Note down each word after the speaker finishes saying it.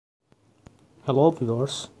Hello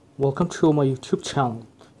viewers, welcome to my YouTube channel.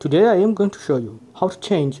 Today I am going to show you how to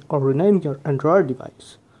change or rename your Android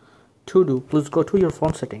device. To do, please go to your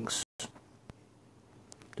phone settings.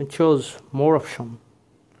 Then choose more option.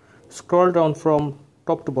 Scroll down from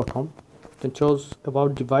top to bottom. Then choose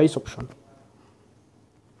about device option.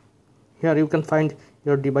 Here you can find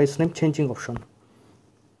your device name changing option.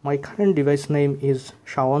 My current device name is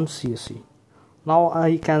Xiaomi CSE. Now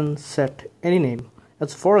I can set any name.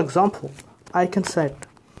 As for example, I can set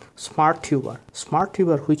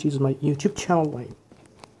SmartTuber, which is my YouTube channel name.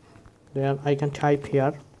 Then I can type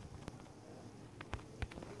here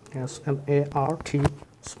SMART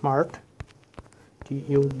Smart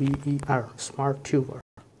TUBER SmartTuber.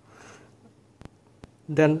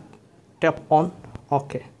 Then tap on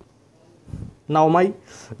OK. Now my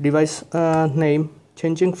device name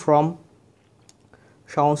changing from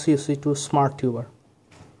Xiaomi CSE to SmartTuber.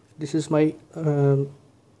 This is my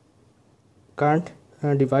current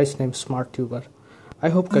device name SmartTuber. I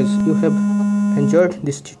hope guys you have enjoyed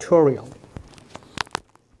this tutorial.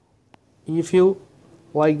 If you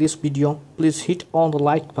like this video, please hit on the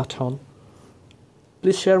like button.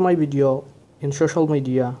 Please share my video in social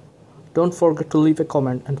media. Don't forget to leave a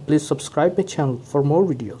comment and please subscribe my channel for more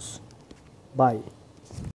videos. Bye.